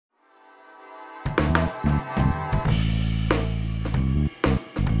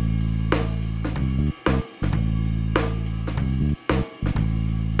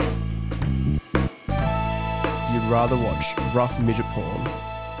rather watch rough midget porn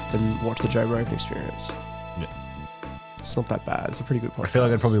than watch the Joe Rogan Experience. Yeah. It's not that bad. It's a pretty good podcast. I feel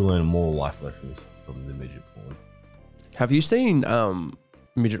like I'd probably learn more life lessons from the midget porn. Have you seen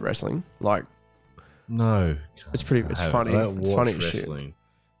midget wrestling? Like, no. it's funny. It's funny as shit.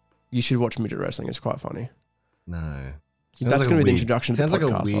 You should watch midget wrestling. It's quite funny. No. That's going to be the introduction to the podcast, sounds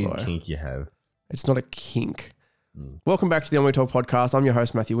like a weird by the way. kink you have. It's not a kink. Welcome back to the On We Talk podcast. I'm your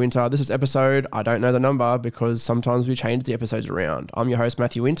host, Matthew Winter. This is episode, I don't know the number because sometimes we change the episodes around. I'm your host,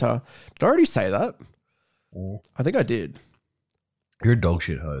 Matthew Winter. Did I already say that? I think I did. You're a dog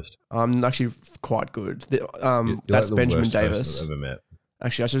shit host. I'm actually quite good. That's like the Benjamin worst Davis. host I've ever met.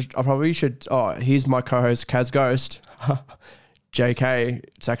 Actually, I probably should. Oh, here's my co-host, Kaz Ghost. JK.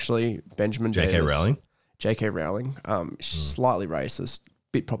 It's actually Benjamin Davis. JK Rowling? JK Rowling. Slightly racist.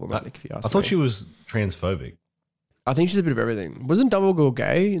 Bit problematic if you ask me. I thought she was transphobic. I think she's a bit of everything. Wasn't Dumbledore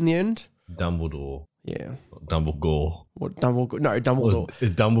gay in the end? Dumbledore. Yeah. Dumbledore. What Dumbledore? No, Dumbledore.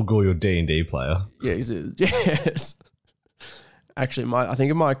 Is Dumbledore your D&D player? Yeah, he is. Yes. Actually, I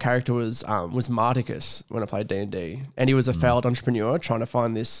think my character was Marticus when I played D&D, and he was a failed entrepreneur trying to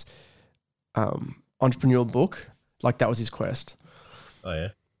find this entrepreneurial book. Like that was his quest. Oh yeah.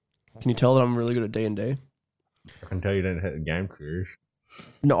 Can you tell that I'm really good at D&D? I can tell you don't hit the game serious.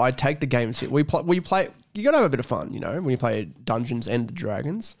 No, I take the game serious. We play. You gotta have a bit of fun, you know, when you play Dungeons and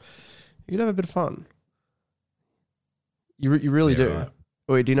Dragons. You gotta have a bit of fun. You really do. Right.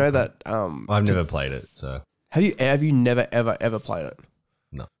 Wait, do you know that? I've never played it, so. Have you never ever played it?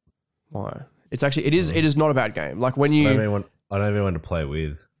 No. Why? It's actually it is not a bad game. Like when you I don't have anyone to play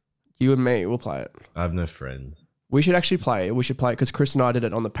with. You and me, we'll play it. I have no friends. We should actually play. We should play because Chris and I did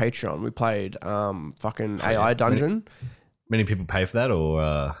it on the Patreon. We played fucking AI Dungeon. Many people pay for that,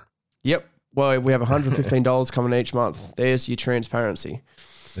 or? Yep. Well, we have $115 coming each month. There's your transparency.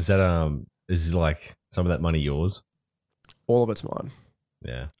 Is that is like some of that money yours? All of it's mine.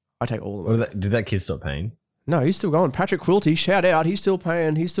 Yeah. I take all of it. Did that kid stop paying? No, he's still going. Patrick Quilty, shout out. He's still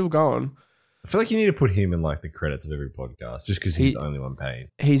paying. He's still going. I feel like you need to put him in like the credits of every podcast just because he's the only one paying.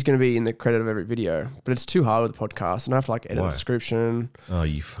 He's going to be in the credit of every video, but it's too hard with the podcast and I have to like edit the description. Oh,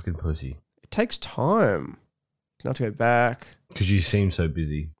 you fucking pussy. It takes time. You have to go back. Because you seem so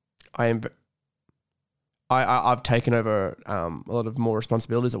busy. I've taken over a lot of more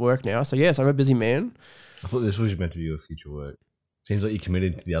responsibilities at work now. So yes, I'm a busy man. I thought this was meant to be your future work. Seems like you're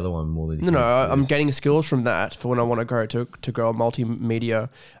committed to the other one more than you. No, I'm getting skills from that for when I want to grow to grow a multimedia.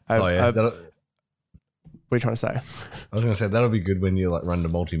 Oh yeah. What are you trying to say? I was going to say that'll be good when you like run a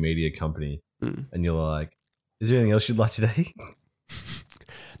multimedia company and you're like, "Is there anything else you'd like today?" Is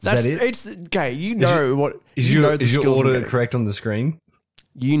that it? It's okay. You know what? Is your order correct on the screen?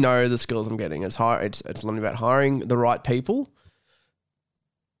 You know the skills I'm getting. It's learning about hiring the right people.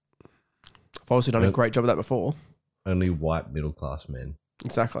 I've obviously done a great job of that before. Only white middle class men.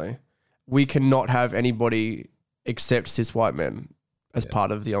 Exactly. We cannot have anybody except cis white men as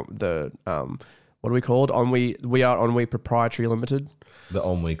part of the what are we called? We are Onwe Proprietary Limited. The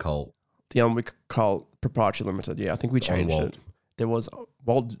Onwe cult. The Onwe cult Proprietary Limited. Yeah, I think we changed it. There was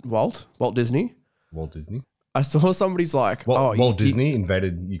Walt Disney. Walt Disney. I saw somebody's like, Walt Disney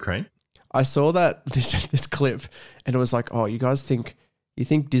invaded Ukraine. I saw that this clip, and it was like, oh, you think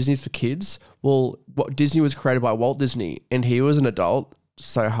Disney's for kids? Well, Disney was created by Walt Disney, and he was an adult.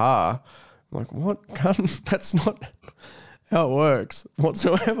 So I'm like, what? That's not how it works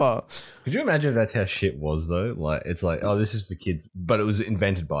whatsoever. Could you imagine if that's how shit was though? Like, it's like, oh, this is for kids, but it was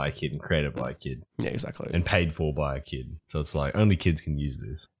invented by a kid and created by a kid. Yeah, exactly. And paid for by a kid. So it's like only kids can use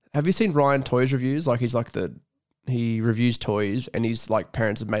this. Have you seen Ryan Toys reviews? Like he reviews toys, and his like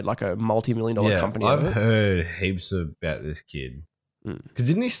parents have made like a multi-million-dollar company. I've heard heaps about this kid. Because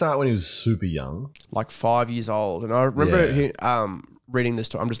didn't he start when he was super young? Like 5 years old. And I remember reading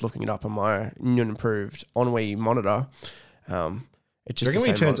this. I'm just looking it up on my new and improved Onwe monitor. It's just when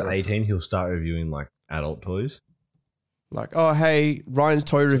he turns 18, he'll start reviewing like adult toys. Like, oh, hey, Ryan's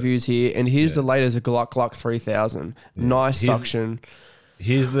toy reviews here, and here's the latest Gluck Gluck 3000. Yeah. Nice suction.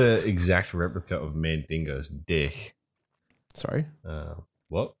 Here's the exact replica of Mandingo's dick. Sorry?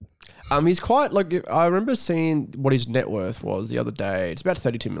 What? He's quite like, I remember seeing what his net worth was the other day. It's about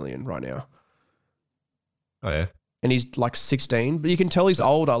 32 million right now. Oh yeah. And he's like 16, but you can tell he's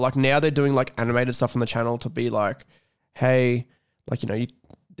older. Like now they're doing like animated stuff on the channel to be like, hey, like, you know,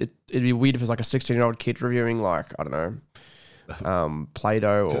 it'd be weird if it's like a 16-year-old kid reviewing like, I don't know,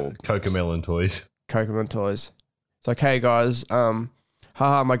 Play-Doh or Cocomelon toys. Cocomelon toys. It's like, hey guys,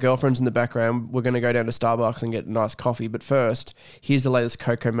 haha, my girlfriend's in the background. We're going to go down to Starbucks and get a nice coffee. But first, here's the latest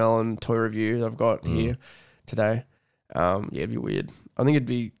Cocomelon toy review that I've got here today. Yeah, it'd be weird. I think it'd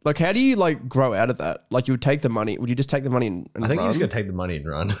be like, how do you like grow out of that? Like, you would take the money. Would you just take the money and I think run? you're just gonna take the money and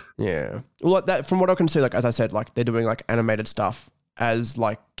run. Yeah. Well, like that, from what I can see, like, as I said, like they're doing like animated stuff as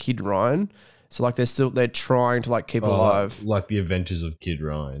like Kid Ryan. So like they're trying to like keep it alive. Like the Adventures of Kid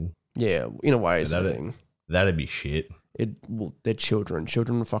Ryan. Yeah, in a way, it's the that'd, thing. That'd be shit. They're children.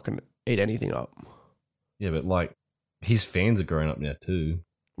 Children will fucking eat anything up. Yeah, but like his fans are growing up now too.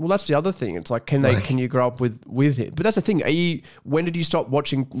 Well, that's the other thing. It's like, can you grow up with it? But that's the thing. When did you stop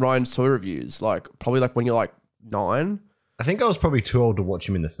watching Ryan's toy reviews? Like probably like when you're like 9. I think I was probably too old to watch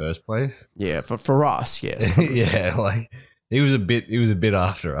him in the first place. Yeah, for us, yes. Yeah, like he was a bit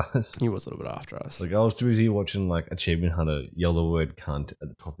after us. He was a little bit after us. Like I was too busy watching like Achievement Hunter yell the word cunt at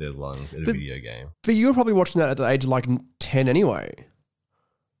the top of their lungs in a video game. But you were probably watching that at the age of like 10 anyway.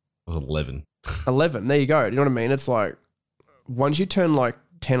 I was 11. 11. There you go. Do you know what I mean? It's like once you turn like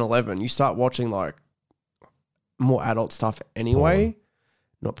 10, 11, you start watching like more adult stuff anyway.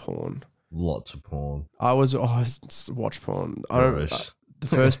 Not porn. Lots of porn. I watch porn. The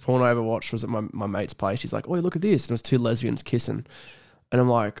first porn I ever watched was at my mate's place. He's like, "Oh, look at this!" And it was 2 lesbians kissing, and I'm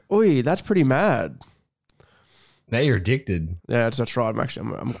like, "Oi, that's pretty mad." Now you're addicted. Yeah, that's right.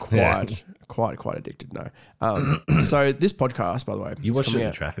 I'm quite addicted now. So this podcast, by the way, you watched it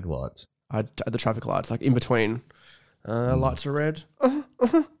at the traffic lights. At the traffic lights, like in between. Lights are red.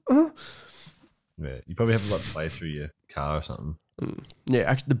 Yeah, you probably have to like play through your car or something. Yeah,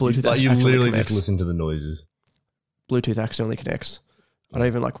 actually, the Bluetooth. Like you literally connects. just listen to the noises. Bluetooth accidentally connects. I don't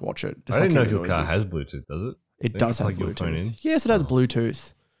even like watch it. I don't know if your car has Bluetooth, does it? It does have your phone in? Bluetooth. Yes, it has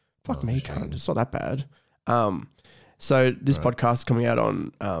Bluetooth. Fuck me, cunt. It's not that bad. So this podcast is coming out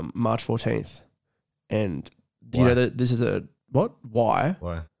on March 14th, and do you know that this is a what? Why?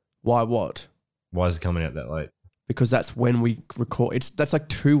 Why what? Why is it coming out that late? Because that's when we record. That's like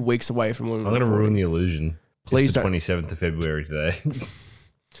 2 weeks away from when we're I'm going to ruin the illusion. Please don't. 27th of February today.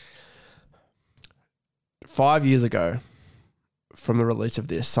 5 years ago, from the release of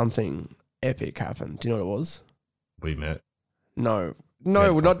this, something epic happened. Do you know what it was? We met. No,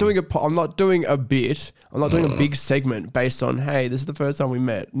 we're not doing I'm not doing a bit. I'm not doing a big segment based on, hey, this is the first time we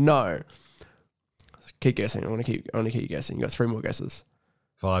met. No. Keep guessing. I want to keep guessing. You got 3 more guesses.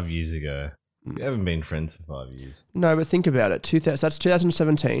 5 years ago. We haven't been friends for 5 years. No, but think about it. That's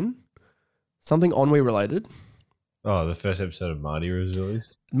 2017. Something Ennui related. Oh, the first episode of Marty was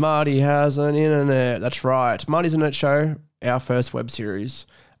released? Marty has an internet. That's right. Marty's Internet Show, our first web series.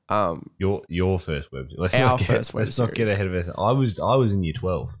 Your first web series. Let's not get ahead of it. I was in year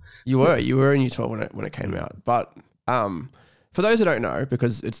 12. You were in year 12 when it came out. But for those who don't know,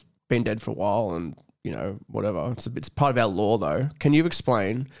 because it's been dead for a while and you know, whatever. It's part of our lore, though. Can you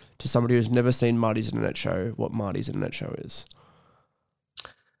explain to somebody who's never seen Marty's Internet Show what Marty's Internet Show is?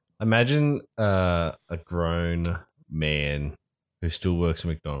 Imagine a grown man who still works at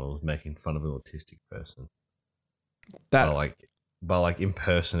McDonald's making fun of an autistic person. By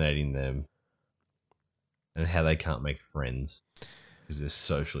impersonating them and how they can't make friends because they're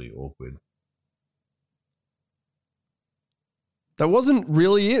socially awkward. That wasn't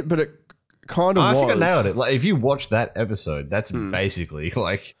really it, but it kind of was. I think I nailed it. Like, if you watch that episode, that's basically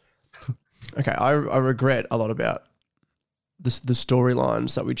like... Okay, I regret a lot about the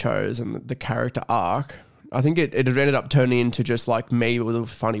storylines that we chose and the character arc. I think it ended up turning into just like me with a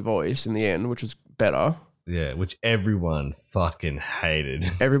funny voice in the end, which was better. Yeah, which everyone fucking hated.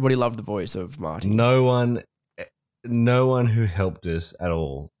 Everybody loved the voice of Marty. No one who helped us at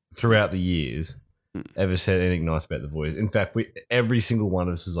all throughout the years ever said anything nice about the voice. In fact, every single one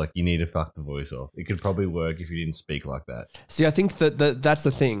of us was like, you need to fuck the voice off. It could probably work if you didn't speak like that. See, I think that's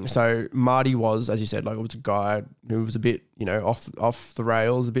the thing. So Marty was, as you said, like, it was a guy who was a bit, you know, off the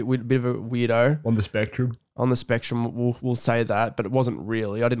rails, a bit of a weirdo. On the spectrum. On the spectrum, we'll say that, but it wasn't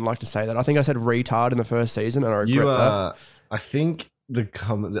really. I didn't like to say that. I think I said retard in the first season, and I regret that. I think the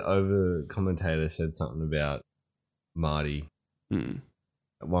over commentator said something about Marty at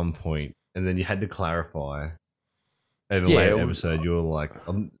one point, and then you had to clarify. In a later episode, you were like,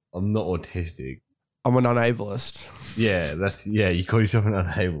 "I'm not autistic. I'm an unableist." You call yourself an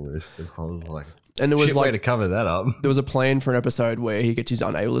unableist, and I was like. And there was way to cover that up. There was a plan for an episode where he gets his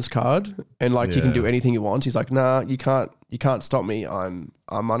unableist card and he can do anything he wants. He's like, nah, you can't stop me. I'm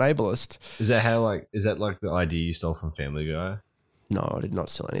unableist. Is that like the idea you stole from Family Guy? No, I did not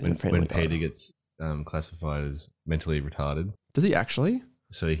steal anything from Family Guy. When Peter gets classified as mentally retarded. Does he actually?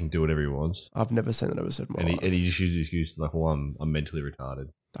 So he can do whatever he wants. I've never seen that episode in my life. And he just uses the excuse like, well, I'm mentally retarded.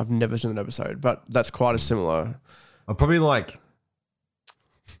 I've never seen that episode, but that's quite a similar. I'm probably like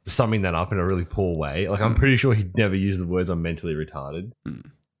summing that up in a really poor way. Like, I'm pretty sure he'd never use the words "I'm mentally retarded."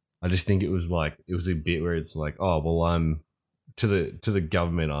 I just think it was a bit where it's like, oh well, I'm to the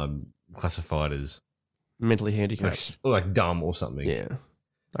government, I'm classified as mentally handicapped, like dumb or something. Yeah,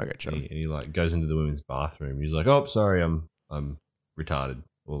 I get you. And he like goes into the women's bathroom. He's like, oh, sorry, I'm retarded,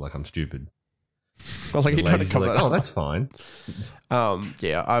 or like I'm stupid. Well, like, the ladies are like, oh, that's fine.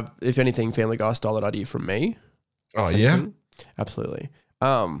 Yeah. If anything, Family Guy stole that idea from me. Oh yeah, absolutely.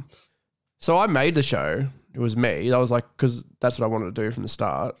 So I made the show. It was me. I was like, because that's what I wanted to do from the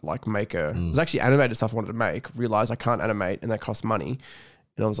start. Like, it was actually animated stuff I wanted to make. Realized I can't animate, and that costs money.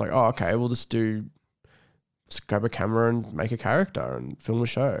 And I was like, oh, okay, we'll just grab a camera and make a character and film a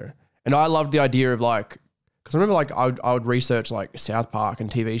show. And I loved the idea of like, because I remember like I would research like South Park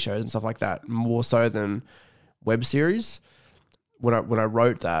and TV shows and stuff like that more so than web series when I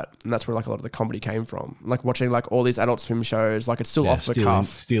wrote that, and that's where like a lot of the comedy came from. Like watching like all these Adult Swim shows, like it's still off the cuff,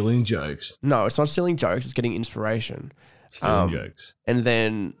 stealing jokes. No, it's not stealing jokes. It's getting inspiration. Stealing jokes. And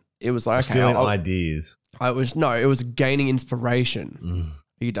then it was like, okay, stealing ideas. It was gaining inspiration.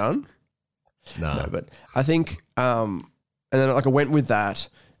 Are you done? No, but I think, and then like I went with that,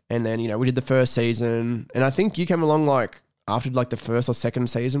 and then we did the first season, and I think you came along like after like the first or second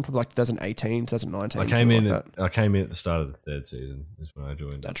season, probably like 2018, 2019. I came in at the start of the third season. Is when I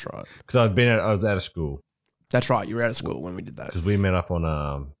joined. That's right. Because I was out of school. That's right. You were out of school when we did that. Because we met up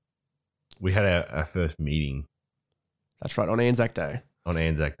on we had our first meeting. That's right, on Anzac Day. On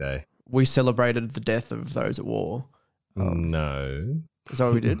Anzac Day, we celebrated the death of those at war. No, is that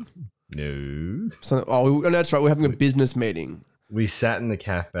what we did? No. So, that's right. We're having a business meeting. We sat in the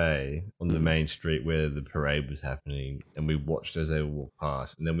cafe on the main street where the parade was happening, and we watched as they walked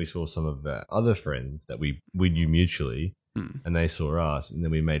past. And then we saw some of our other friends that we knew mutually, and they saw us. And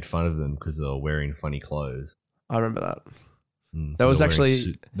then we made fun of them because they were wearing funny clothes. I remember that. That was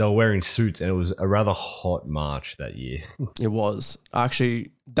actually they were wearing suits, and it was a rather hot March that year. It was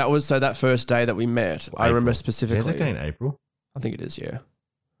actually that first day that we met. April. I remember specifically. Is that day in April? I think it is. Yeah.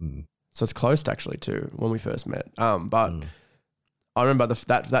 So it's close actually to when we first met. But I remember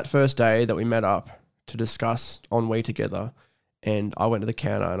that first day that we met up to discuss ennui together, and I went to the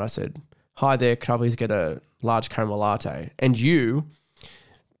counter and I said, "Hi there, can I please get a large caramel latte?" And you,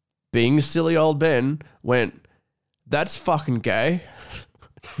 being silly old Ben, went, "That's fucking gay."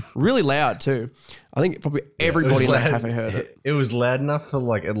 Really loud too. I think probably everybody in that cafe heard it. It was loud enough for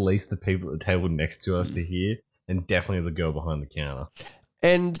like at least the people at the table next to us to hear, and definitely the girl behind the counter.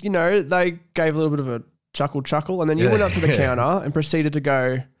 And they gave a little bit of a chuckle, and then you went up to the counter and proceeded to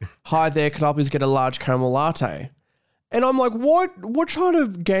go, "Hi there, can I please get a large caramel latte?" And I'm like, what kind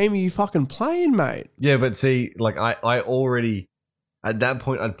of game are you fucking playing, mate? Yeah, but see, like I already, at that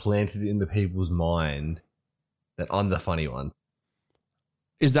point, I'd planted it in the people's mind that I'm the funny one.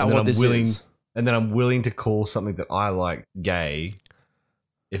 Is that what this is? And then I'm willing to call something that I like gay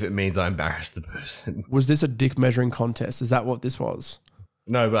if it means I embarrass the person. Was this a dick measuring contest? Is that what this was?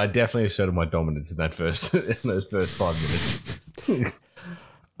 No, but I definitely asserted my dominance in those first 5 minutes.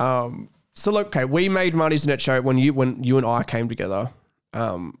 So look, okay, we made Marty's Net Show when you and I came together.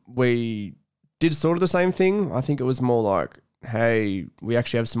 We did sort of the same thing. I think it was more like, hey, we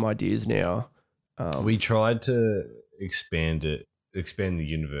actually have some ideas now. We tried to expand the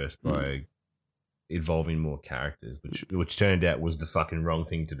universe by involving more characters, which turned out was the fucking wrong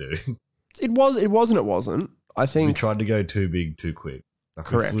thing to do. It wasn't. I think we tried to go too big too quick.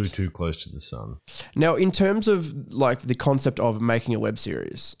 Correct. We flew too close to the sun. Now, in terms of like the concept of making a web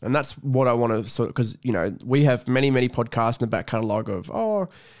series, and that's what I want to sort of, because we have many podcasts in the back catalogue of,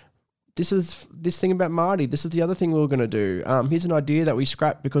 this is this thing about Marty, this is the other thing we were going to do. Here's an idea that we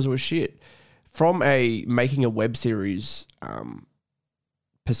scrapped because it was shit. From a making a web series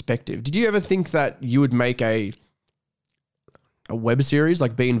perspective, did you ever think that you would make a web series,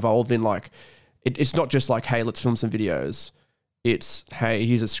 like be involved in like, it's not just like, hey, let's film some videos. It's, hey,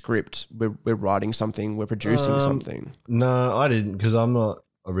 here's a script. We're writing something. We're producing something. No, I didn't, because I'm not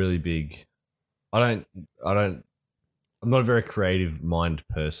a really big. I'm not a very creative mind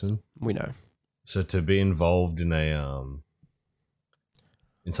person. We know. So to be involved in in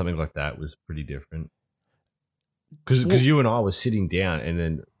something like that was pretty different. Because you and I were sitting down and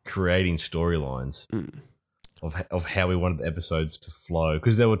then creating storylines of how we wanted the episodes to flow.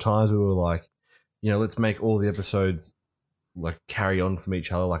 Because there were times we were like, let's make all the episodes like carry on from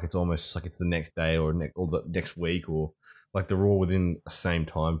each other, like it's almost like it's the next day or the next week, or like they're all within the same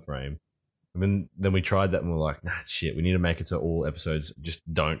time frame. And then we tried that and we're like, nah, shit, we need to make it so all episodes just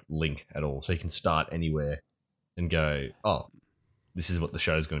don't link at all, so you can start anywhere and go, oh, this is what the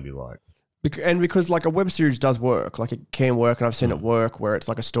show's going to be like. And because like a web series does work, like it can work, and I've seen it work where it's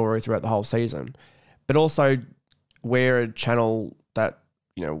like a story throughout the whole season, but also we're a channel that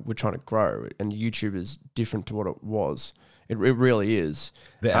we're trying to grow, and YouTube is different to what it was. It really is.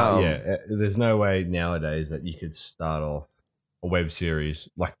 There's no way nowadays that you could start off a web series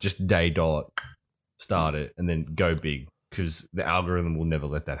like just day dot, start it, and then go big, because the algorithm will never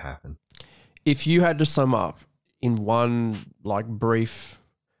let that happen. If you had to sum up in one like brief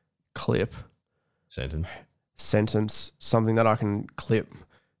clip, sentence, something that I can clip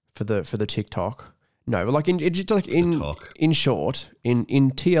for the TikTok. No, but like in short, in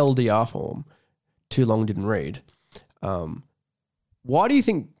TLDR form, too long didn't read. Why do you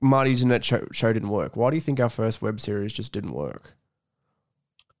think Marty's Internet show didn't work? Why do you think our first web series just didn't work?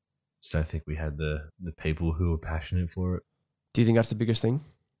 Just don't think we had the people who were passionate for it. Do you think that's the biggest thing?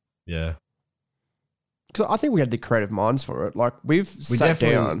 Yeah. Because I think we had the creative minds for it. Like we sat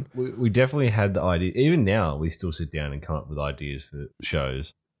down. We definitely had the idea. Even now, we still sit down and come up with ideas for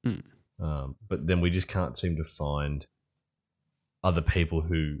shows. But then we just can't seem to find other people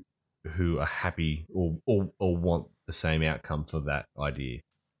who are happy or want the same outcome for that idea.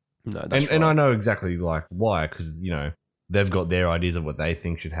 No, that's right. And I know exactly like why, because they've got their ideas of what they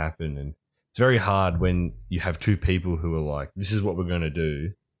think should happen, and it's very hard when you have two people who are like, this is what we're going to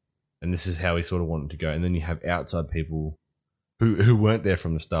do, and this is how we sort of want it to go, and then you have outside people who weren't there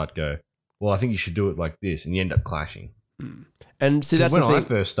from the start go, well, I think you should do it like this, and you end up clashing. And see, that's when the thing. I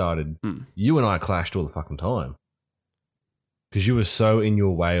first started, you and I clashed all the fucking time because you were so in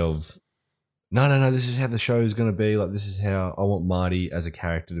your way of, no, this is how the show is going to be. Like, this is how I want Marty as a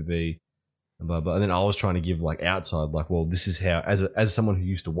character to be, and blah blah. And then I was trying to give like outside, like, well, this is how, as someone who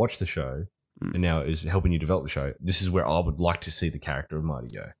used to watch the show and now is helping you develop the show, this is where I would like to see the character of Marty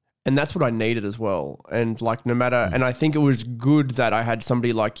go. And that's what I needed as well. And like, no matter, and I think it was good that I had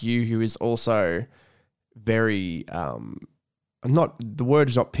somebody like you who is also very, the word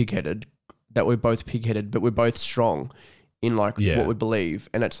is not pig-headed, that we're both pig-headed, but we're both strong in like what we believe.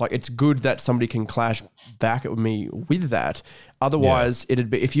 And it's like, it's good that somebody can clash back at me with that. Otherwise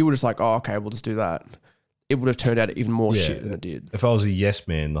it'd be, if you were just like, oh, okay, we'll just do that, it would have turned out even more shit than it did. If I was a yes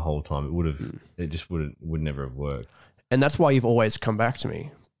man the whole time, it would have, it just would never have worked. And that's why you've always come back to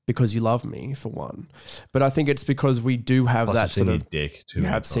me. Because you love me, for one. But I think it's because we do have that sort of dick too. You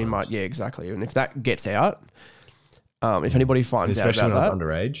have seen my exactly. And if that gets out, if anybody finds out about that,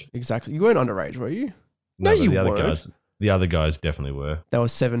 underage, exactly. You weren't underage, were you? No, you weren't. The other guys definitely were. They were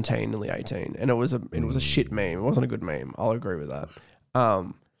 17, nearly 18, and it was a shit meme. It wasn't a good meme. I'll agree with that.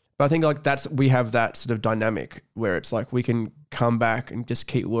 But I think like we have that sort of dynamic where it's like we can come back and just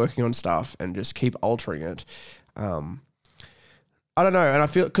keep working on stuff and just keep altering it. I don't know. And I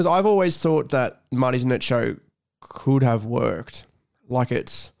feel, because I've always thought that Marty's Internet show could have worked. Like I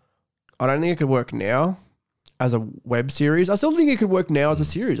don't think it could work now as a web series. I still think it could work now as a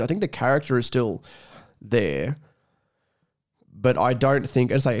series. I think the character is still there. But I don't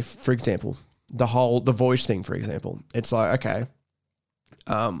think, as say, for example, the voice thing, for example, it's like, okay,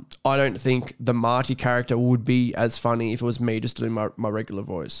 I don't think the Marty character would be as funny if it was me just doing my regular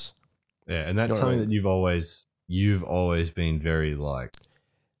voice. Yeah. And that's something that you've always been very like,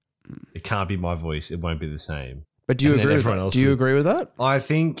 it can't be my voice. It won't be the same. But do you agree with that? Do you agree with that? I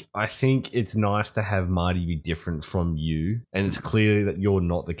think it's nice to have Marty be different from you. And it's clear that you're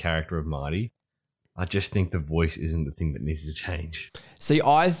not the character of Marty. I just think the voice isn't the thing that needs to change. See,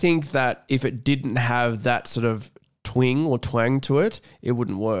 I think that if it didn't have that sort of twang to it, it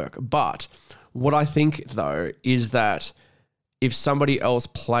wouldn't work. But what I think though is that if somebody else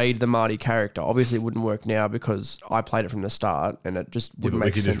played the Marty character, obviously it wouldn't work now because I played it from the start and it just wouldn't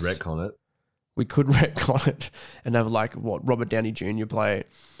make sense. We could just retcon it. We could retcon it and have like Robert Downey Jr. play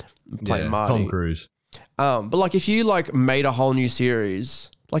Marty. Tom Cruise. But like if you like made a whole new series,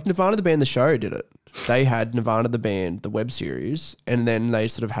 like Nirvana the Band, the show did it. They had Nirvana the Band, the web series, and then they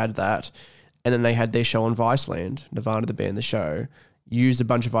sort of had that. And then they had their show on Viceland, Nirvana the Band, the show, used a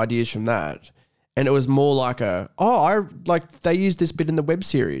bunch of ideas from that. And it was more like they used this bit in the web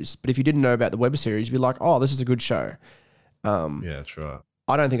series. But if you didn't know about the web series, you'd be like, oh, this is a good show. Yeah, that's right.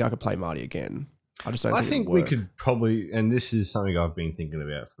 I don't think I could play Marty again. I just don't think I think we could probably, and this is something I've been thinking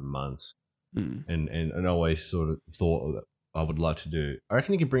about for months and always sort of thought that I would like to do. I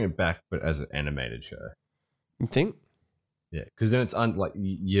reckon you could bring it back, but as an animated show. You think? Yeah, because then it's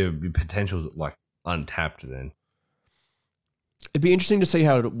your potential's like untapped then. It'd be interesting to see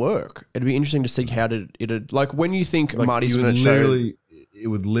how it'd work. It'd be interesting to see how it'd like when you think like Marty's going to show. It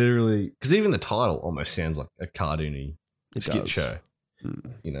would literally, because even the title almost sounds like a cartoony skit show,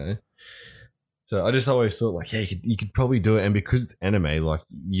 you know. So I just always thought like, yeah, you could probably do it, and because it's anime, like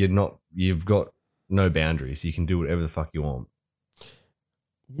you've got no boundaries. You can do whatever the fuck you want.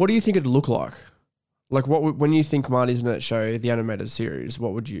 What do you think it'd look like? Like, when you think Marty's Internet Show, the animated series,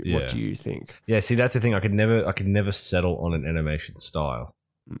 what do you think? Yeah, see, that's the thing. I could never settle on an animation style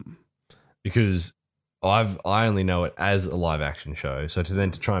because I only know it as a live action show. So to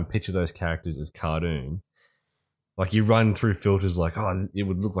try and picture those characters as cartoon, like you run through filters, like it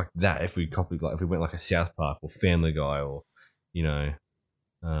would look like that if we copied, like if we went like a South Park or Family Guy or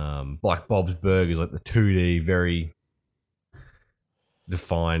like Bob's Burgers, like the 2D, very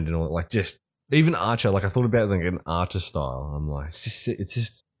defined and all, like just. Even Archer, like I thought about like an Archer style. I'm like, it's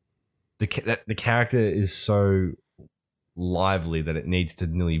just the character is so lively that it needs to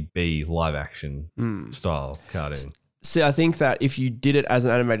nearly be live action style cartoon. See, I think that if you did it as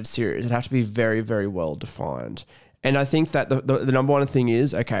an animated series, it'd have to be very, very well defined. And I think that the number one thing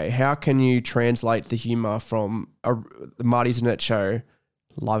is, okay, how can you translate the humor from the Marty's Internet Show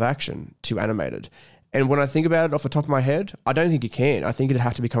live action to animated? And when I think about it off the top of my head, I don't think you can. I think it'd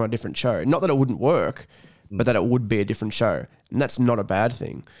have to become a different show. Not that it wouldn't work, but that it would be a different show. And that's not a bad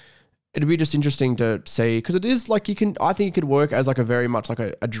thing. It'd be just interesting to see, because it is like I think it could work as like a very much like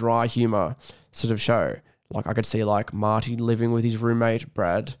a dry humor sort of show. Like I could see like Marty living with his roommate,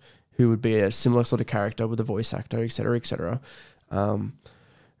 Brad, who would be a similar sort of character with a voice actor, et cetera, and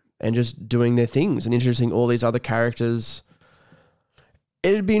just doing their things and introducing all these other characters.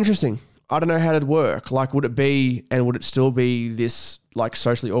 It'd be interesting. I don't know how it'd work. Like, would it still be this like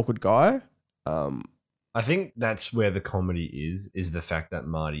socially awkward guy? I think that's where the comedy is the fact that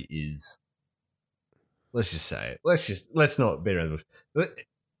Marty is. Let's just say it. Let's not beat around the bush.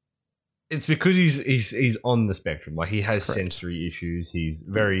 It's because he's on the spectrum. Like he has sensory issues. He's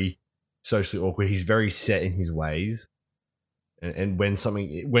very socially awkward. He's very set in his ways. And when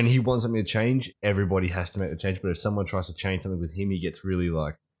he wants something to change, everybody has to make the change. But if someone tries to change something with him, he gets really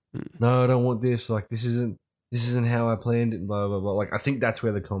like, no, I don't want this. Like this isn't how I planned it. Blah blah blah. Like I think that's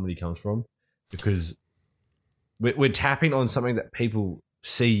where the comedy comes from, because we're tapping on something that people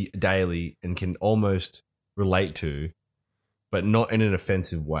see daily and can almost relate to, but not in an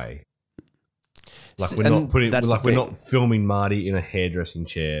offensive way. Like we're not filming Marty in a hairdressing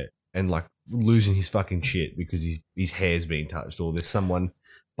chair and like losing his fucking shit because his hair's being touched, or there's someone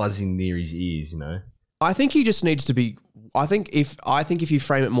buzzing near his ears. I think he just needs to be. I think if you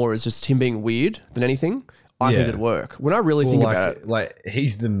frame it more as just him being weird than anything, I think it'd work. When I really think about it, like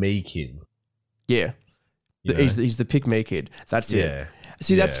he's the me kid. Yeah, he's the pick me kid. That's it.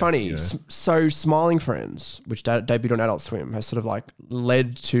 See, that's funny. So Smiling Friends, which debuted on Adult Swim, has sort of like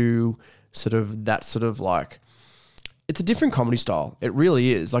led to sort of that sort of like. It's a different comedy style. It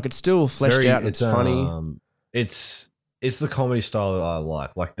really is. Like it's still fleshed out. And it's funny. It's the comedy style that I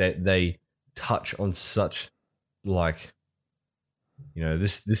like. Like they touch on such like.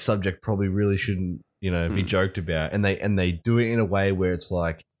 This subject probably really shouldn't, be joked about. And they do it in a way where it's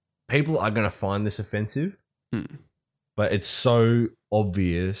like people are going to find this offensive, but it's so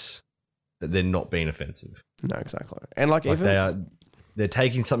obvious that they're not being offensive. No, exactly. And like they're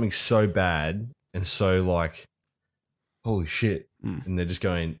taking something so bad and so like, holy shit. And they're just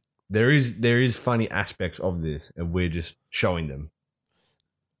going, there is funny aspects of this and we're just showing them.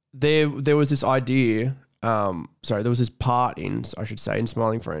 There was this idea. There was this part in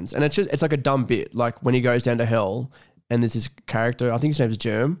Smiling Friends, and it's like a dumb bit, like when he goes down to hell and there's this character, I think his name's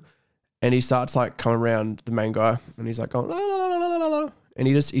Germ, and he starts like coming around the main guy and he's like going, la, la, la, la, la, la, and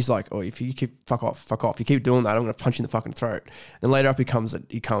he's like, oh, if you keep fuck off, you keep doing that, I'm going to punch you in the fucking throat. Then later up he comes and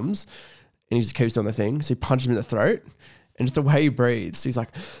he just keeps doing the thing. So he punches him in the throat, and just the way he breathes, he's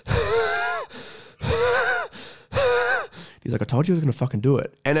like, he's like, I told you I was going to fucking do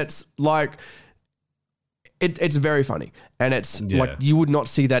it. And it's like, It's very funny, and it's like you would not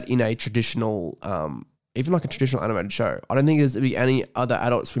see that in a traditional, even like a traditional animated show. I don't think there's be any other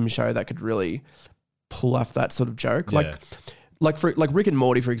Adult Swim show that could really pull off that sort of joke. Yeah. Like Rick and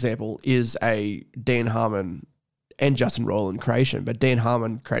Morty, for example, is a Dan Harmon and Justin Roiland creation, but Dan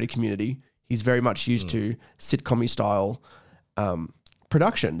Harmon created Community. He's very much used to sitcom style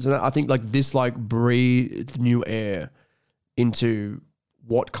productions, and I think like this like breathed new air into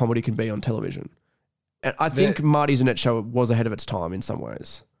what comedy can be on television. And I think Marty's Internet Show was ahead of its time in some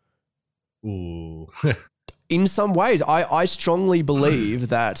ways. Ooh. In some ways, I strongly believe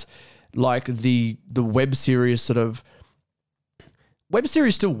that like the web series still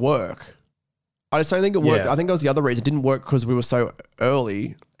work. I just don't think it worked. I think that was the other reason. It didn't work because we were so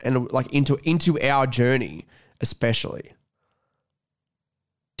early and like into our journey, especially.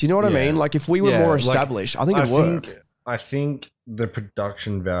 Do you know what I mean? Like if we were more established, I think it'd work. I think the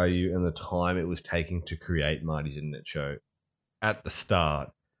production value and the time it was taking to create Marty's Internet Show at the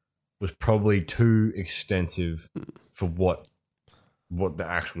start was probably too extensive for what the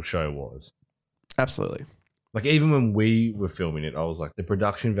actual show was. Absolutely. Like, even when we were filming it, I was like, the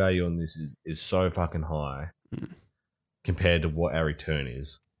production value on this is so fucking high compared to what our return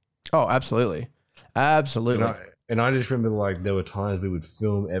is. Oh, absolutely. Absolutely. And I just remember, like, there were times we would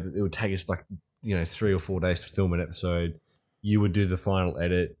film, it would take us, like, 3 or 4 days to film an episode. You would do the final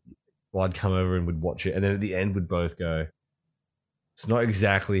edit. I'd come over and would watch it. And then at the end, we'd both go, it's not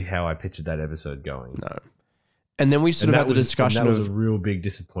exactly how I pictured that episode going. No. And then we sort of had the discussion that was a real big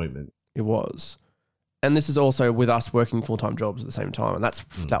disappointment. It was. And this is also with us working full-time jobs at the same time. And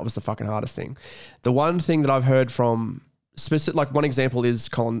that was the fucking hardest thing. The one thing that I've heard from specific, like one example is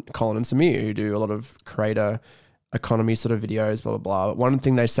Colin and Samir, who do a lot of creator economy sort of videos, blah, blah, blah. But one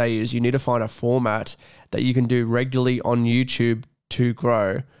thing they say is you need to find a format that you can do regularly on YouTube to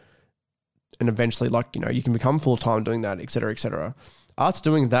grow. And eventually, like, you can become full-time doing that, et cetera, et cetera. Us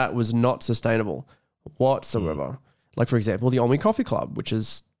doing that was not sustainable whatsoever. Like, for example, the Omni Coffee Club, which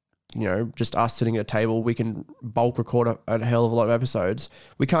is, just us sitting at a table. We can bulk record a hell of a lot of episodes.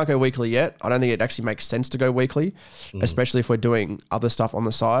 We can't go weekly yet. I don't think it actually makes sense to go weekly, especially if we're doing other stuff on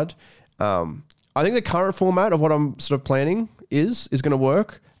the side. I think the current format of what I'm sort of planning is going to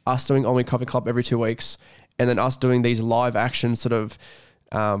work. Us doing Omni Coffee Club every 2 weeks, and then us doing these live action sort of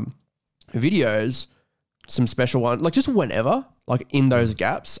videos, some special ones, like just whenever, like in those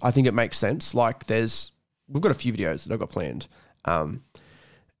gaps, I think it makes sense. Like we've got a few videos that I've got planned.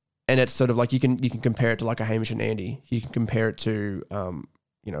 And it's sort of like you can compare it to like a Hamish and Andy. You can compare it to, a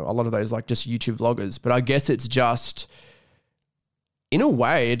lot of those like just YouTube vloggers. But I guess it's just, in a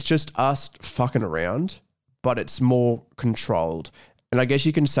way, it's just us fucking around, but it's more controlled. And I guess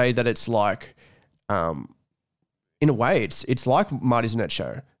you can say that it's like, in a way, it's like Marty's Net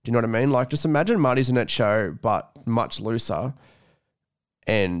Show. Do you know what I mean? Like, just imagine Marty's Net Show, but much looser.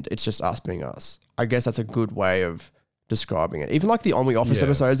 And it's just us being us. I guess that's a good way of describing it. Even like the Omni Office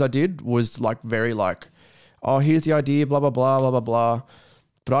episodes I did was like very like, oh, here's the idea, blah, blah, blah, blah, blah, blah.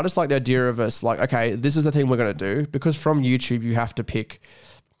 But I just like the idea of us like, okay, this is the thing we're going to do, because from YouTube, you have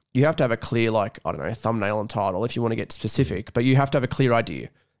to have a clear, like, I don't know, thumbnail and title if you want to get specific, but you have to have a clear idea.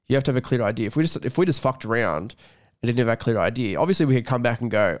 You have to have a clear idea. If we just fucked around and didn't have a clear idea, obviously we could come back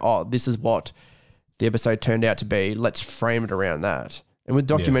and go, oh, this is what the episode turned out to be. Let's frame it around that. And with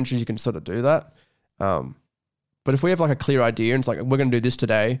documentaries, you can sort of do that. But if we have like a clear idea and it's like, we're going to do this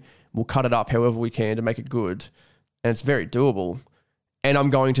today, we'll cut it up however we can to make it good. And it's very doable. And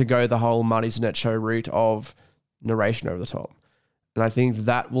I'm going to go the whole Marty's Net Show route of narration over the top. And I think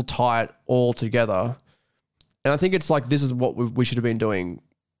that will tie it all together. And I think it's like, this is what we should have been doing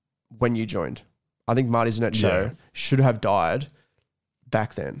when you joined. I think Marty's Net Show should have died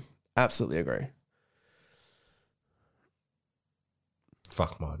back then. Absolutely agree.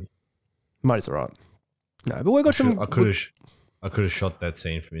 Fuck Marty. Marty's all right. No, but we got some. I could have shot that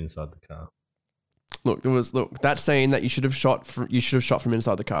scene from inside the car. Look, that scene that you should have shot from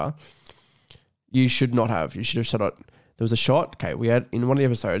inside the car. You should not have. You should have shot it. There was a shot. Okay, we had in one of the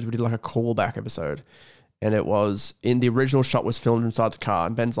episodes, we did like a callback episode, and it was in the original shot was filmed inside the car,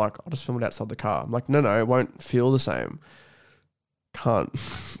 and Ben's like, "I'll just film it outside the car." I'm like, "No, it won't feel the same." Can't.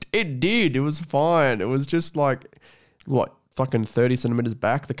 It did. It was fine. It was just like, what, fucking 30 centimeters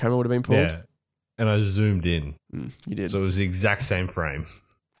back. The camera would have been pulled. Yeah. And I zoomed in. You did. So it was the exact same frame.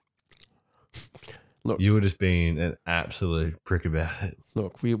 Look, you were just being an absolute prick about it.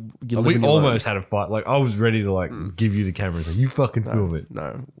 Look, we almost had a fight. Like, I was ready to like give you the camera and say, you fucking film it.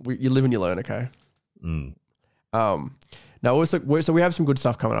 No, you live and you learn, okay? Now, so we have some good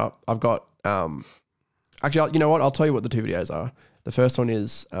stuff coming up. I've got, actually, you know what? I'll tell you what the 2 videos are. The first one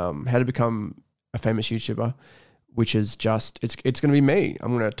is how to become a famous YouTuber, which is just, it's going to be me.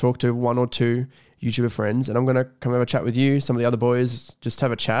 I'm going to talk to 1 or 2 YouTuber friends, and I'm going to come have a chat with you, some of the other boys, just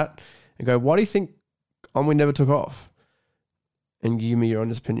have a chat and go, why do you think we never took off? And give me your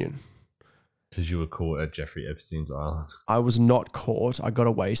honest opinion. Because you were caught at Jeffrey Epstein's island. I was not caught. I got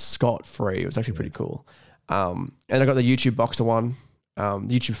away scot-free. It was actually pretty cool. And I got the YouTube Boxer one, the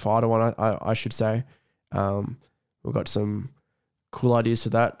YouTube Fighter one, I should say. We've got some cool ideas to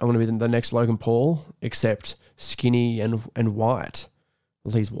that. I'm going to be the next Logan Paul, except skinny and white.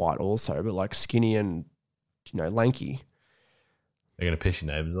 Well, he's white also, but like skinny and, lanky. They're going to piss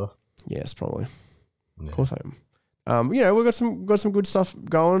your neighbours off? Yes, probably. Yeah. Of course I am. We've got some good stuff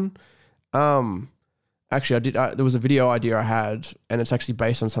going. Actually, there was a video idea I had, and it's actually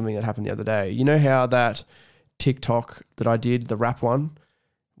based on something that happened the other day. You know how that TikTok that I did, the rap one,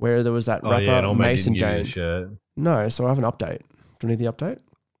 where there was that rapper, Mason Dane? No, so I have an update. Do you need the update?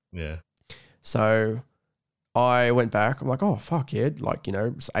 Yeah. So I went back. I'm like, oh, fuck yeah. Like,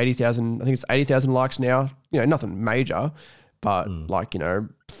 it's 80,000. I think it's 80,000 likes now. Nothing major, but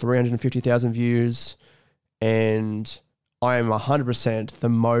 350,000 views, and I am 100% the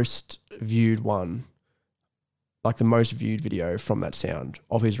most viewed one, like the most viewed video from that sound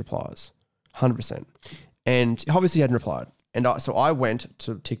of his replies, 100%. And obviously he hadn't replied. And so I went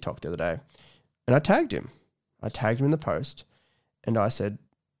to TikTok the other day and I tagged him. I tagged him in the post and I said,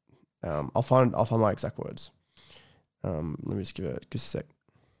 I'll find my exact words. Let me just give it a sec.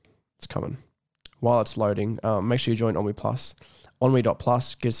 It's coming. While it's loading, make sure you join Onwe Plus.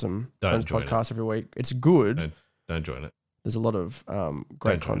 Onwe.plus gives some podcasts every week. It's good. Don't join it. There's a lot of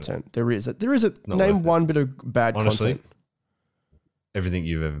great content. There is name one bit of bad content. Everything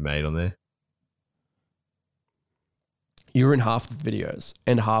you've ever made on there. You're in half of the videos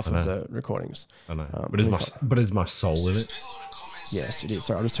and half of the recordings. I know. But is my soul in it? Yes, it is.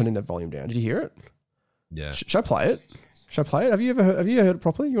 Sorry, I'm just turning that volume down. Did you hear it? Yeah. Should I play it? Have you ever heard it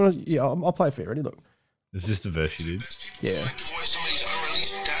properly? You want to? Yeah, I'll play it for you. Ready? Look. Is this the verse you did? Yeah.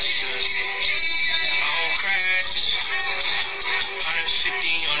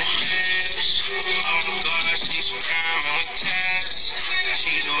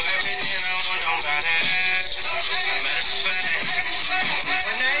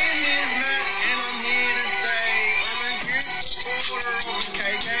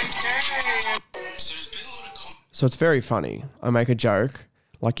 So it's very funny. I make a joke,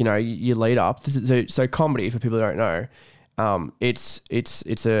 like, you lead up. So comedy, for people who don't know, it's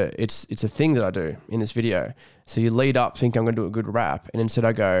a thing that I do in this video. So you lead up, think I'm going to do a good rap, and instead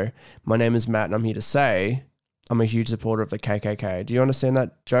I go, my name is Matt, and I'm here to say I'm a huge supporter of the KKK. Do you understand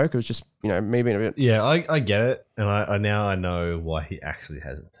that joke? It was just me being a bit. Yeah, I get it, and I now know why he actually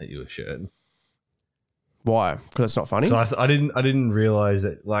hasn't sent you a shirt. Why? Because it's not funny? So I didn't realize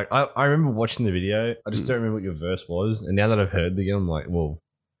that. Like, I remember watching the video. I just don't remember what your verse was. And now that I've heard it again, I'm like, well,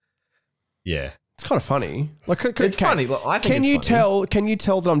 yeah, it's kind of funny. Like, it's funny. Like, I think can you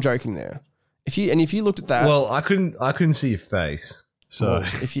tell that I'm joking there? If you looked at that, well, I couldn't see your face. So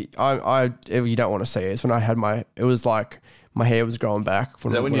if you don't want to see it, it's when I had it was like my hair was growing back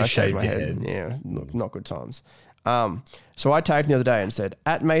from when I shaved my head. Yeah, not good times. So I tagged him the other day and said,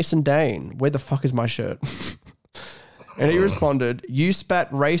 @Mason Dane, where the fuck is my shirt? And he responded, you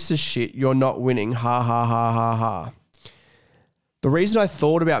spat racist shit, you're not winning, ha ha ha ha ha. The reason I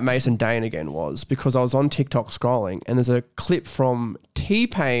thought about Mason Dane again was because I was on TikTok scrolling and there's a clip from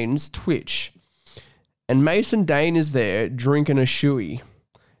T-Pain's Twitch and Mason Dane is there drinking a shoey.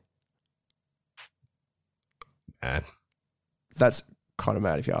 Mad. That's kind of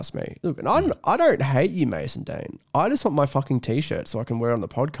mad if you ask me. Look, and I don't hate you, Mason Dane. I just want my fucking t-shirt so I can wear it on the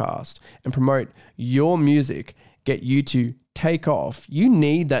podcast and promote your music, get you to take off. You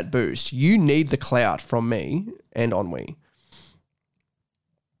need that boost. You need the clout from me and Onwe.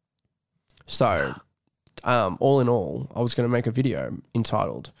 So, all in all, I was going to make a video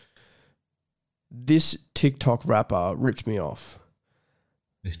entitled, "This TikTok rapper ripped me off."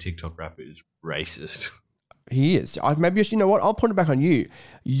 This TikTok rapper is racist. He is. Maybe, you know what? I'll put it back on you.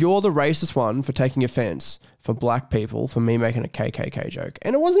 You're the racist one for taking offense for black people for me making a KKK joke.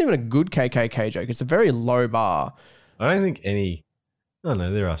 And it wasn't even a good KKK joke. It's a very low bar. I don't think any... Oh,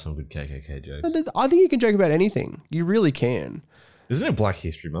 no, there are some good KKK jokes. I think you can joke about anything. You really can. Isn't it Black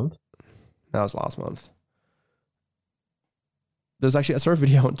History Month? That was last month. There's actually, I saw a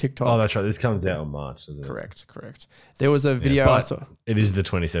video on TikTok. Oh, that's right. This comes out in March, doesn't it? Correct. There was a video I saw. It is the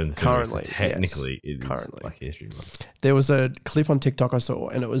 27th. Currently. So technically, it is Black History Month. There was a clip on TikTok I saw,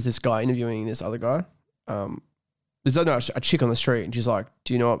 and it was this guy interviewing this other guy. There's a chick on the street, and she's like,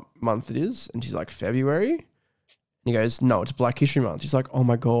 do you know what month it is? And she's like, February? And he goes, no, it's Black History Month. She's like, oh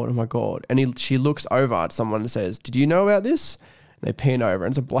my God. And she looks over at someone and says, did you know about this? And they pan over,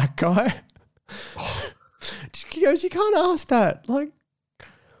 and it's a black guy. He goes, you can't ask that. Like,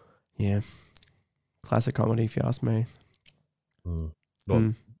 yeah. Classic comedy, if you ask me.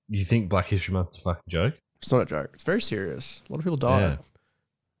 Well, you think Black History Month is a fucking joke? It's not a joke. It's very serious. A lot of people died.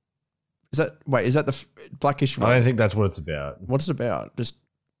 Yeah. Is that the Black History Month? I don't think that's what it's about. What's it about? Just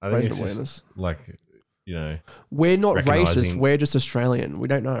raising awareness? Like, you know. We're not racist. We're just Australian. We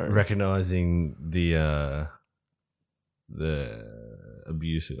don't know. Recognizing the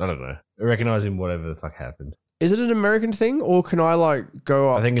abusive. I don't know. Recognizing whatever the fuck happened. Is it an American thing, or can I like go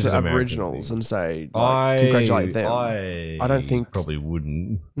up to Aboriginals and say congratulate them? I don't think probably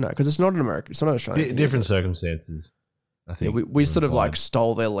wouldn't. No, because it's not an American. It's not an Australian. thing, different circumstances. I think. Yeah, we sort of like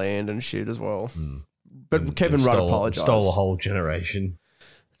stole their land and shit as well. But Kevin Rudd apologized. Stole a whole generation.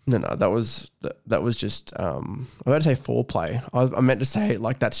 No, that was just. I'm about to say foreplay. I meant to say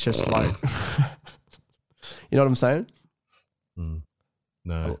like that's just like. You know what I'm saying?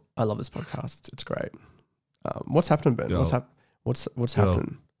 No, I love this podcast. It's great. What's happening, Ben? Yo. What's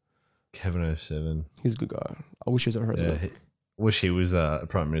happening? Kevin 07. He's a good guy. I wish he was our president. Wish he was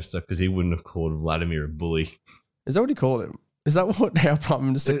Prime Minister because he wouldn't have called Vladimir a bully. Is that what he called him? Is that what our Prime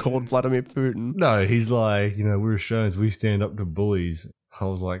Minister called Vladimir Putin? No, he's like, we're Australians, we stand up to bullies. I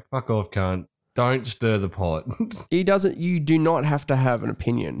was like, fuck off, cunt. Don't stir the pot. He doesn't. You do not have to have an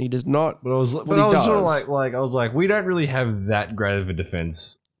opinion. He does not. But I was sort of like, I was like, we don't really have that great of a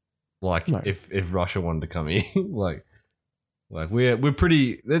defense. Like, no. if Russia wanted to come in, like we're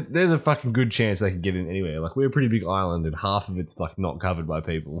pretty. There's a fucking good chance they could get in anywhere. Like, we're a pretty big island, and half of it's like not covered by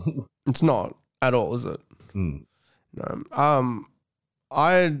people. It's not at all, is it? No.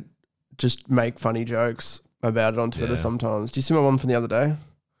 I just make funny jokes about it on Twitter sometimes. Do you see my one from the other day?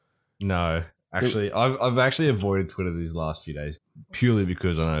 No. Actually, I've actually avoided Twitter these last few days purely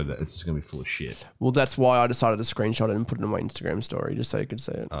because I know that it's just going to be full of shit. Well, that's why I decided to screenshot it and put it on my Instagram story just so you could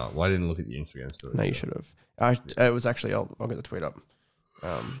see it. Oh, well, I didn't look at your Instagram story. No, you should have. It was actually, I'll get the tweet up.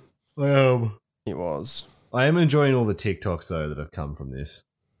 It was. I am enjoying all the TikToks though that have come from this.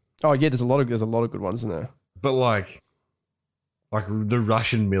 Oh yeah, there's a lot of good ones in there. But like the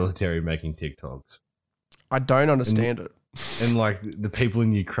Russian military making TikToks. I don't understand it. And like the people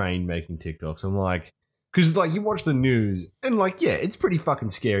in Ukraine making TikToks, I'm like, because like you watch the news and like, yeah, it's pretty fucking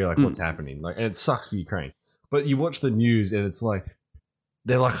scary, like what's happening, like, and it sucks for Ukraine. But you watch the news and it's like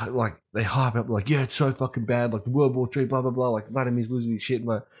they're like they hype up like, yeah, it's so fucking bad, like the World War III, blah blah blah, like Vladimir's losing his shit,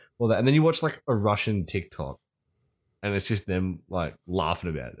 and all that. And then you watch like a Russian TikTok, and it's just them like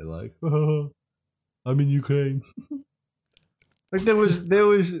laughing about it. They're like, oh, I'm in Ukraine. Like there was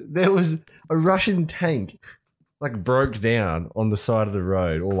a Russian tank. Like broke down on the side of the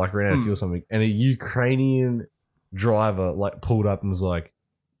road or like ran out of fuel or something. And a Ukrainian driver like pulled up and was like,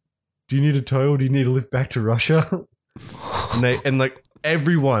 do you need a tow or do you need to lift back to Russia? and like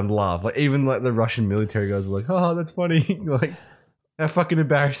everyone laughed. Like even like the Russian military guys were like, oh, that's funny. Like how fucking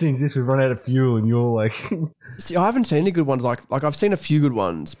embarrassing is this? We've run out of fuel and you're like... See, I haven't seen any good ones. Like I've seen a few good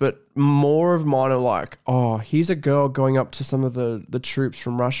ones, but more of mine are like, oh, here's a girl going up to some of the troops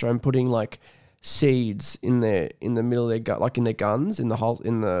from Russia and putting like seeds in the middle of their gun, like in their guns, in the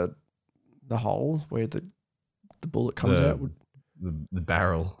hole where the bullet comes out. The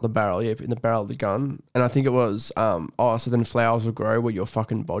barrel. The barrel, yeah, in the barrel of the gun. And I think it was so then flowers will grow where your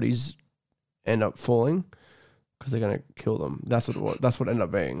fucking bodies end up falling because they're gonna kill them. That's what ended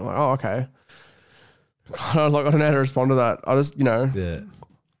up being. I'm like, oh, okay. I don't know how to respond to that. I just, Yeah.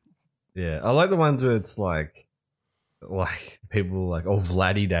 I like the ones where it's like people like, oh,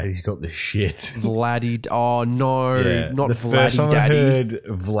 Vladdy Daddy's got the shit. Vladdy, oh no, not the Vladdy first time Daddy. I heard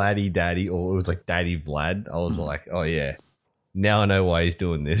Vladdy Daddy, or it was like Daddy Vlad, I was like, oh yeah, now I know why he's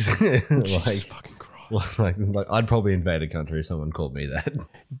doing this. Jesus fucking Christ. Like I'd probably invade a country if someone called me that.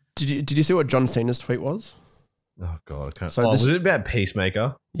 Did you see what John Cena's tweet was? Oh god, I can't. Was it about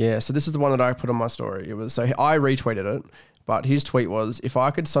Peacemaker? Yeah, so this is the one that I put on my story. It was, so I retweeted it, but his tweet was, if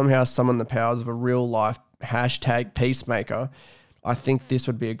I could somehow summon the powers of a real life #Peacemaker, I think this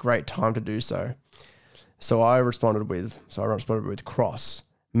would be a great time to do so. So I responded with cross.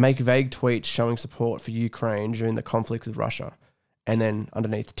 Make vague tweets showing support for Ukraine during the conflict with Russia. And then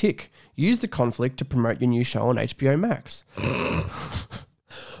underneath tick, use the conflict to promote your new show on HBO Max.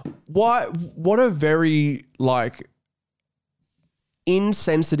 What a very like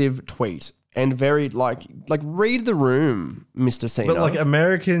insensitive tweet and very like read the room, Mr. Cena. But like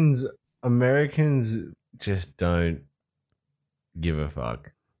Americans just don't give a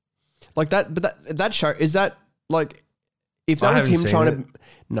fuck. Like that, but that show, is that like, if that was him trying to,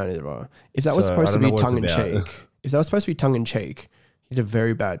 no, neither have I. If that was supposed to be tongue in cheek, he did a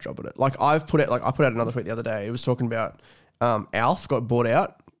very bad job at it. Like I put out another tweet the other day. It was talking about Alf got bought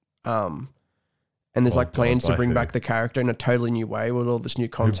out, and there's plans to bring back the character in a totally new way with all this new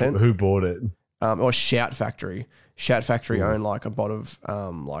content. Who bought it? Or Shout Factory. Shout Factory own like a lot of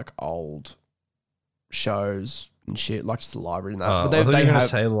like old shows and shit, like just the library and that. But they have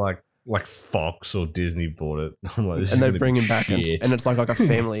say like Fox or Disney bought it. I'm like, this and they bring him back and it's like a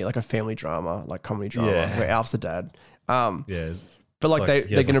family drama, like comedy drama where Alf's the dad. But like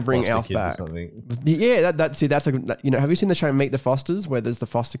they're going to bring Alf back. Yeah, that's like, have you seen the show Meet the Fosters where there's the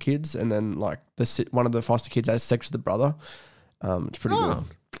foster kids and then like one of the foster kids has sex with the brother? It's pretty good.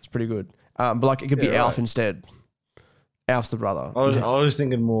 It's pretty good. But like it could be Alf instead. Alf's the brother. I was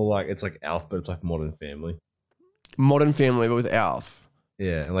thinking more like it's like Alf, but it's like Modern Family. Modern Family, but with Alf.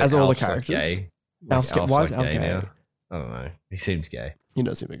 Yeah, and like as all Alf's the characters. Like gay. Alf's why is Alf gay now? I don't know. He seems gay. He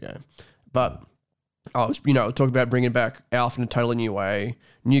does seem gay, but I was talking about bringing back Alf in a totally new way,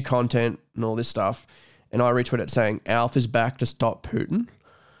 new content and all this stuff, and I retweeted saying Alf is back to stop Putin.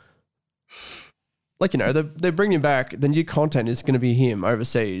 like, you know, they're bringing him back. The new content is going to be him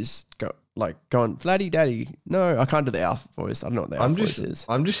overseas, going, Vladdy Daddy. No, I can't do the Alf voice. I don't know what the Alf voice is.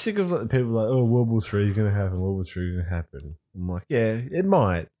 I'm just sick of people like, oh, World War III is going to happen. World War III is going to happen. I'm like, yeah, it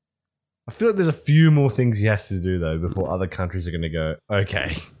might. I feel like there's a few more things he has to do, though, before other countries are going to go,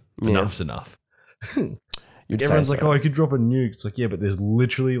 okay, enough's enough. Everyone's like, oh, I could drop a nuke. It's like, yeah, but there's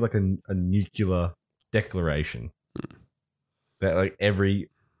literally like a nuclear declaration that like every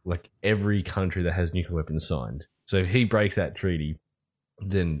country that has nuclear weapons signed. So if he breaks that treaty,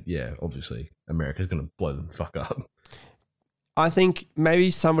 then yeah, obviously America's going to blow them the fuck up. I think maybe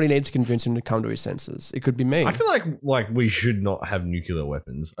somebody needs to convince him to come to his senses. It could be me. I feel like we should not have nuclear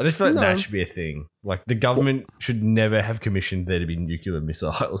weapons. I just feel like that should be a thing. Like the government should never have commissioned there to be nuclear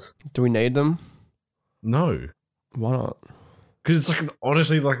missiles. Do we need them? No. Why not? Because it's like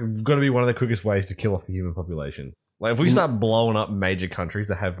honestly like got to be one of the quickest ways to kill off the human population. Like if we start blowing up major countries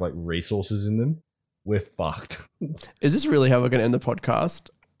that have like resources in them, we're fucked. Is this really how we're going to end the podcast?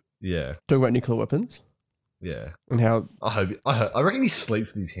 Yeah. Talking about nuclear weapons? Yeah. And how... I reckon he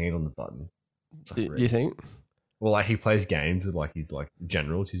sleeps with his hand on the button. You think? Well, like he plays games with like his like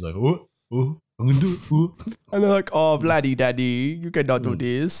generals. He's like, oh, I'm going to do it. Oh. And they're like, oh, Vladdy Daddy, you cannot do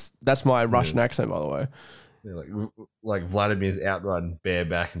this. That's my Russian accent, by the way. Yeah, like Vladimir's outriding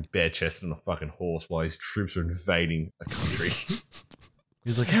bareback and bare-chested on a fucking horse while his troops are invading a country.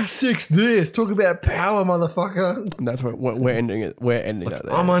 He's like, how sick's this? Talk about power, motherfucker. And that's what we're ending it. We're ending it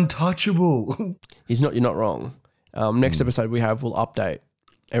there. I'm untouchable. You're not wrong. Next episode we'll update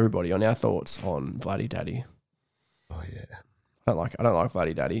everybody on our thoughts on Vladdy Daddy. Oh yeah. I don't like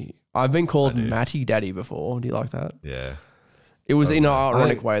Vladdy Daddy. I've been called Matty Daddy before. Do you like that? Yeah. It was in an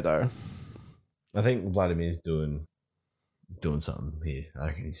ironic way though. I think Vladimir's doing something here. I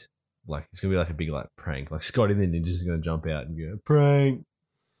reckon it's gonna be like a big like prank. Like Scotty the Ninja's gonna jump out and go, prank.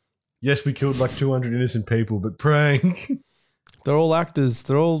 Yes, we killed like 200 innocent people, but prank. They're all actors.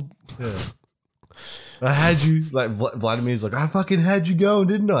 They're all. Yeah. I had you. Like Vladimir's like, I fucking had you going,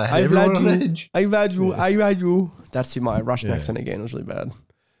 didn't I? I had everyone on edge. I had you. That's my Russian accent again. It was really bad.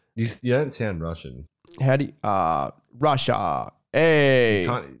 You don't sound Russian. How do you, Russia? Hey.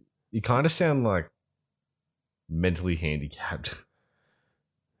 You kind of sound like mentally handicapped.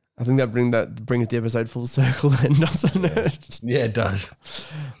 I think that brings the episode full circle then, doesn't it? Yeah, it does.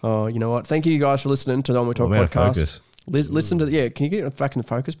 Oh, you know what? Thank you guys for listening to the On We Talk podcast. Listen to can you get back in the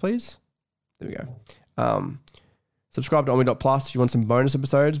focus, please? There we go. Subscribe to OnMe.plus if you want some bonus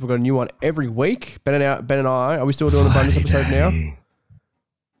episodes. We've got a new one every week. Ben and I, are we still doing a bonus episode now?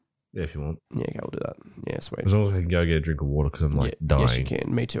 Yeah, if you want. Yeah, okay, we'll do that. Yeah, sweet. As long as I can go get a drink of water because I'm dying. Yes, you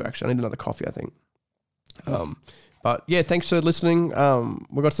can. Me too, actually. I need another coffee, I think. But yeah, thanks for listening.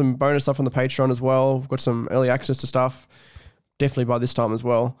 We've got some bonus stuff on the Patreon as well. We've got some early access to stuff. Definitely by this time as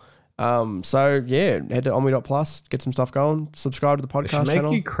well. So yeah, head to OnMe.plus, get some stuff going. Subscribe to the podcast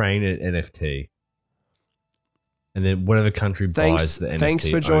channel. Make Ukraine an NFT. And then whatever country buys the NFT. Thanks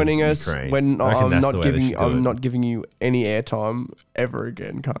for joining us. I'm not giving you any airtime ever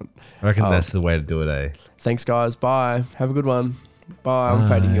again, cunt. I reckon that's the way to do it, eh? Thanks, guys. Bye. Have a good one. Bye. I'm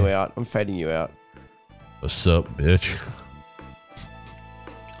fading you out. What's up, bitch?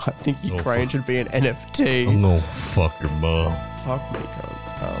 I think Ukraine should be an NFT. I'm gonna fuck your mom. Fuck me,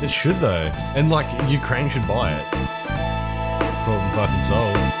 cunt. It should though, and like Ukraine should buy it. Problem fucking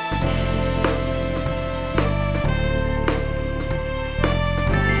solved.